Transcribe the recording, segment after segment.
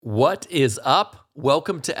What is up?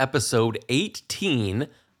 Welcome to episode 18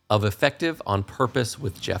 of Effective on Purpose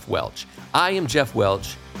with Jeff Welch. I am Jeff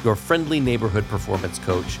Welch, your friendly neighborhood performance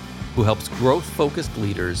coach who helps growth-focused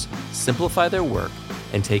leaders simplify their work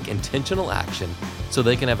and take intentional action so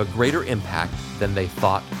they can have a greater impact than they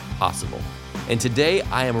thought possible. And today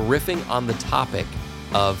I am riffing on the topic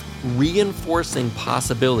of reinforcing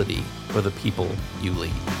possibility for the people you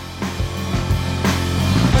lead.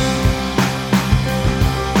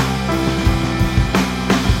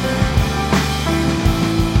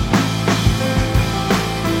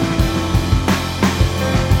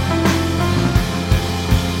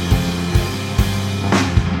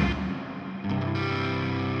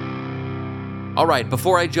 All right,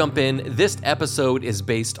 before I jump in, this episode is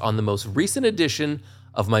based on the most recent edition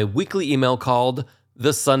of my weekly email called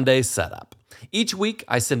The Sunday Setup. Each week,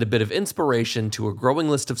 I send a bit of inspiration to a growing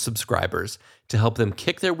list of subscribers to help them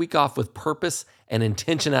kick their week off with purpose and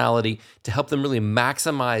intentionality to help them really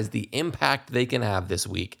maximize the impact they can have this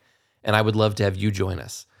week. And I would love to have you join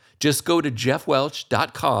us. Just go to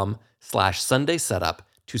jeffwelch.com/Sunday Setup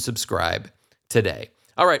to subscribe today.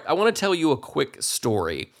 All right, I want to tell you a quick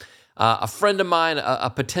story. A friend of mine, a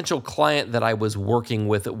potential client that I was working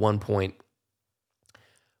with at one point,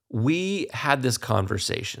 we had this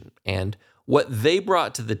conversation, and what they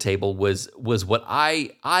brought to the table was what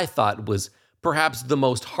I thought was perhaps the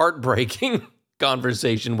most heartbreaking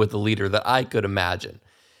conversation with a leader that I could imagine.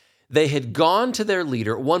 They had gone to their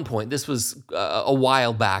leader at one point. This was a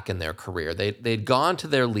while back in their career. They'd gone to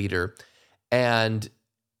their leader, and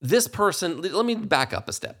this person, let me back up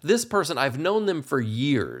a step. This person, I've known them for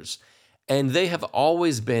years, and they have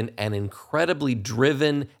always been an incredibly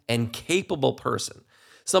driven and capable person.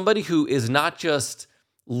 Somebody who is not just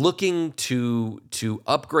looking to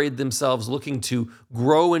upgrade themselves, looking to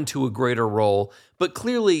grow into a greater role, but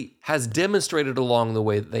clearly has demonstrated along the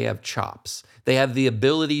way that they have chops. They have the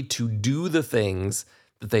ability to do the things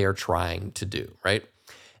that they are trying to do, right?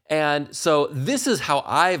 And so this is how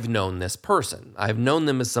I've known this person. I've known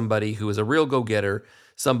them as somebody who is a real go-getter,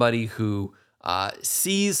 somebody who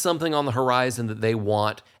sees something on the horizon that they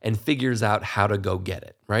want and figures out how to go get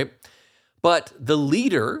it, right? But the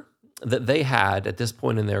leader that they had at this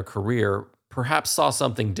point in their career perhaps saw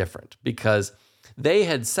something different because they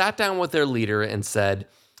had sat down with their leader and said,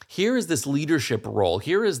 here is this leadership role.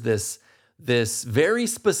 Here is this very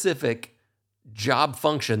specific job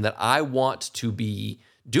function that I want to be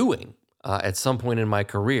doing at some point in my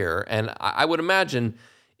career. And I would imagine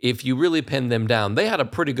if you really pinned them down, they had a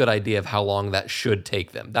pretty good idea of how long that should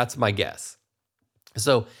take them. That's my guess.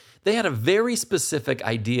 So they had a very specific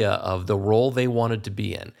idea of the role they wanted to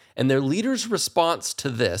be in. And their leader's response to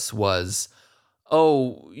this was,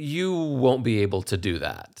 oh, you won't be able to do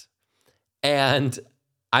that. And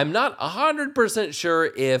I'm not 100%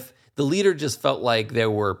 sure if the leader just felt like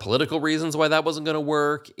there were political reasons why that wasn't going to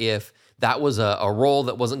work, if that was a role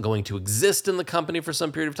that wasn't going to exist in the company for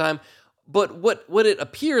some period of time. But what it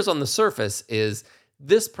appears on the surface is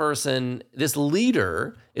this person, this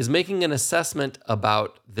leader, is making an assessment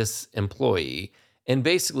about this employee and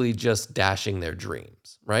basically just dashing their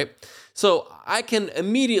dreams, right? So I can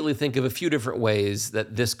immediately think of a few different ways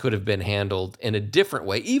that this could have been handled in a different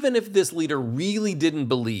way, even if this leader really didn't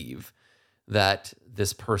believe that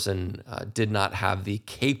this person did not have the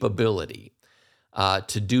capability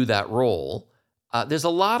to do that role. There's a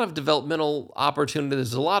lot of developmental opportunity.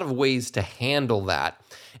 There's a lot of ways to handle that.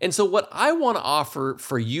 And so what I want to offer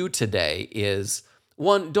for you today is,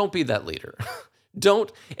 one, don't be that leader.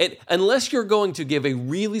 Unless you're going to give a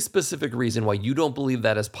really specific reason why you don't believe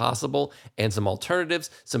that is possible and some alternatives,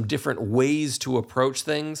 some different ways to approach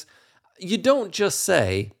things, you don't just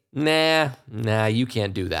say, nah, you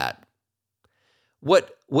can't do that.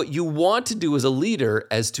 What you want to do as a leader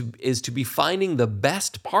is to be finding the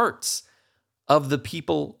best parts of the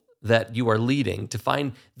people that you are leading, to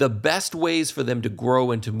find the best ways for them to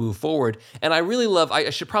grow and to move forward. And I really love,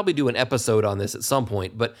 I should probably do an episode on this at some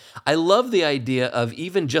point, but I love the idea of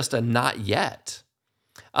even just a not yet.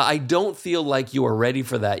 I don't feel like you are ready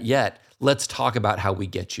for that yet. Let's talk about how we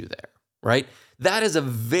get you there, right? That is a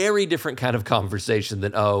very different kind of conversation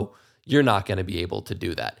than, oh, you're not going to be able to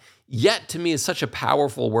do that. Yet to me is such a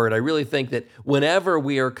powerful word. I really think that whenever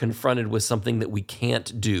we are confronted with something that we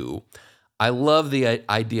can't do, I love the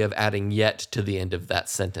idea of adding yet to the end of that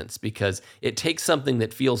sentence because it takes something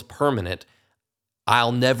that feels permanent,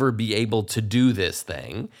 I'll never be able to do this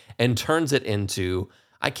thing, and turns it into,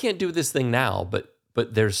 I can't do this thing now, but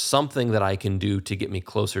there's something that I can do to get me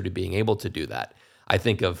closer to being able to do that. I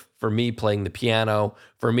think of, for me, playing the piano.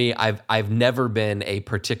 For me, I've never been a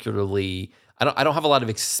particularly I don't have a lot of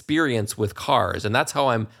experience with cars, and that's how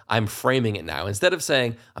I'm framing it now. Instead of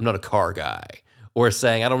saying I'm not a car guy or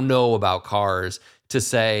saying I don't know about cars, to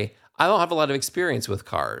say I don't have a lot of experience with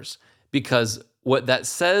cars, because what that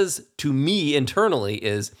says to me internally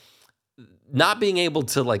is not being able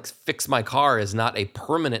to like fix my car is not a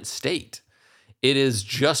permanent state. It is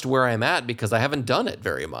just where I'm at because I haven't done it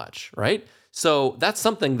very much, right? So that's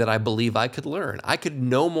something that I believe I could learn. I could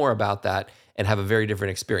know more about that and have a very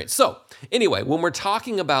different experience. So anyway, when we're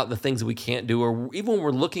talking about the things we can't do, or even when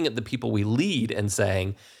we're looking at the people we lead and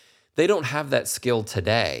saying they don't have that skill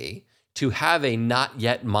today, to have a not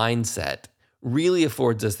yet mindset really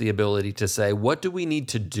affords us the ability to say, what do we need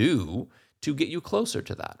to do to get you closer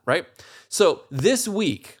to that, right? So this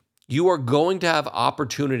week, you are going to have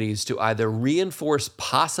opportunities to either reinforce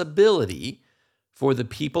possibility for the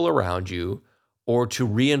people around you, or to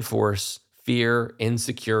reinforce fear,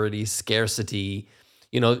 insecurity, scarcity,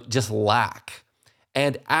 just lack.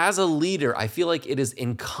 And as a leader, I feel like it is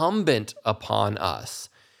incumbent upon us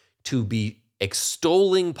to be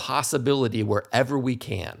extolling possibility wherever we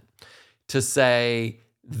can, to say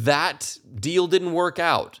that deal didn't work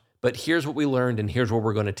out, but here's what we learned and here's where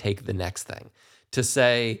we're going to take the next thing. To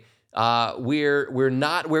say we're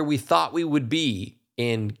not where we thought we would be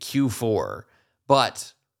in Q4,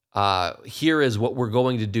 but here is what we're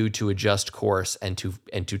going to do to adjust course and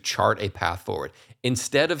to chart a path forward.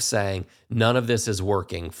 Instead of saying none of this is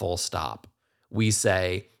working, full stop, we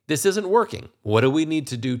say this isn't working. What do we need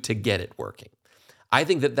to do to get it working? I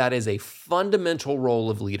think that is a fundamental role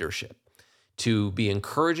of leadership, to be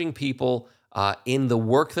encouraging people in the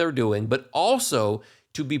work they're doing, but also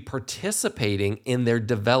to be participating in their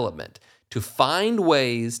development, to find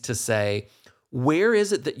ways to say, where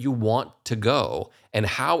is it that you want to go? And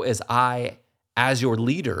how, as your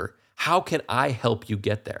leader, how can I help you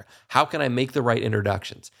get there? How can I make the right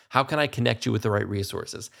introductions? How can I connect you with the right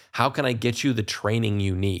resources? How can I get you the training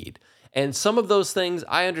you need? And some of those things,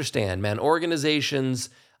 I understand, man. Organizations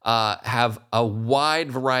have a wide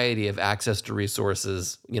variety of access to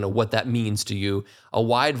resources, what that means to you, a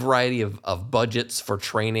wide variety of budgets for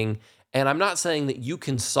training. And I'm not saying that you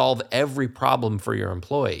can solve every problem for your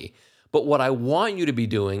employee, but what I want you to be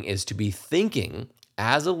doing is to be thinking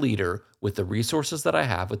as a leader, with the resources that I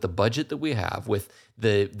have, with the budget that we have, with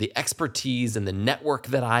the expertise and the network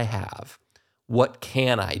that I have, what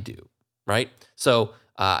can I do, right? So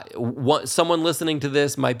someone listening to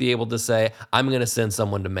this might be able to say, I'm going to send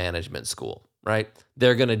someone to management school, right?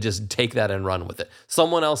 They're going to just take that and run with it.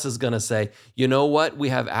 Someone else is going to say, you know what? We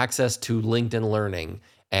have access to LinkedIn Learning,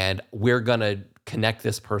 and we're going to connect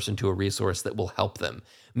this person to a resource that will help them.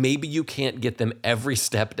 Maybe you can't get them every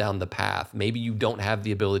step down the path. Maybe you don't have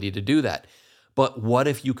the ability to do that. But what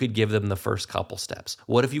if you could give them the first couple steps?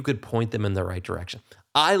 What if you could point them in the right direction?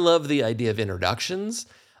 I love the idea of introductions.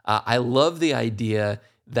 I love the idea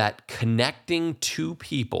that connecting to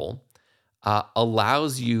people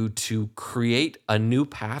allows you to create a new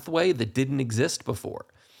pathway that didn't exist before.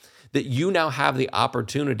 That you now have the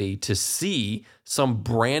opportunity to see some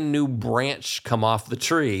brand new branch come off the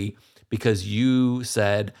tree because you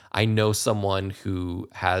said, I know someone who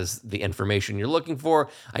has the information you're looking for.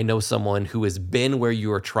 I know someone who has been where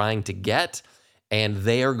you are trying to get, and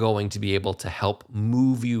they are going to be able to help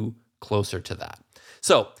move you closer to that.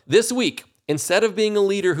 So this week, instead of being a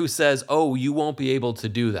leader who says, oh, you won't be able to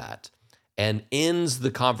do that, and ends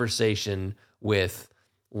the conversation with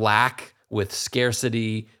lack, with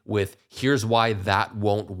scarcity, with here's why that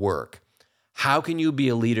won't work, how can you be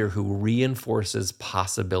a leader who reinforces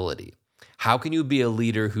possibility? How can you be a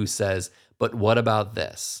leader who says, but what about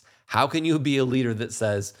this? How can you be a leader that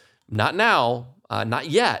says, not now, not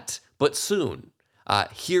yet, but soon?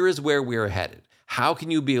 Here is where we're headed. How can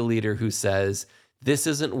you be a leader who says, this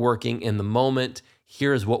isn't working in the moment,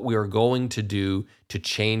 here is what we are going to do to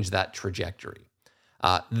change that trajectory?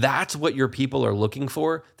 That's what your people are looking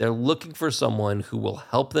for. They're looking for someone who will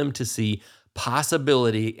help them to see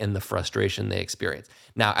possibility in the frustration they experience.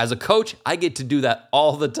 Now, as a coach, I get to do that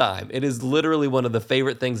all the time. It is literally one of the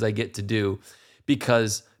favorite things I get to do,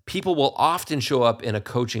 because people will often show up in a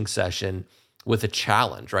coaching session with a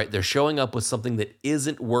challenge, right? They're showing up with something that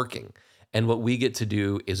isn't working. And what we get to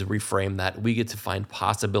do is reframe that. We get to find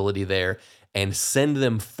possibility there and send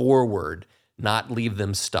them forward, not leave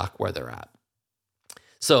them stuck where they're at.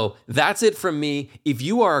 So that's it from me. If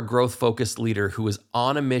you are a growth-focused leader who is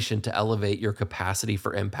on a mission to elevate your capacity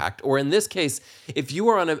for impact, or in this case, if you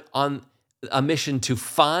are on a mission to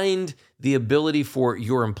find the ability for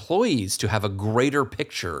your employees to have a greater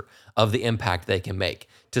picture of the impact they can make,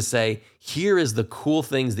 to say, here is the cool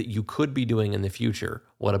things that you could be doing in the future,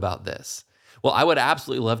 what about this? Well, I would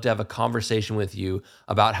absolutely love to have a conversation with you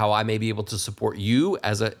about how I may be able to support you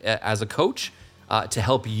as a coach, to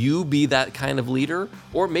help you be that kind of leader,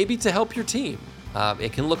 or maybe to help your team.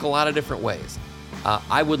 It can look a lot of different ways.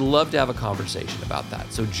 I would love to have a conversation about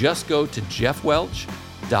that. So just go to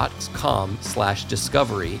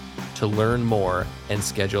jeffwelch.com/discovery to learn more and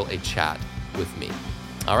schedule a chat with me.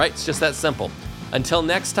 All right, it's just that simple. Until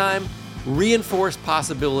next time, reinforce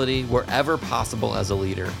possibility wherever possible as a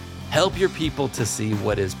leader. Help your people to see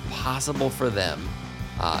what is possible for them.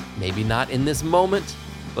 Maybe not in this moment,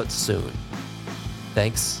 but soon.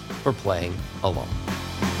 Thanks for playing along.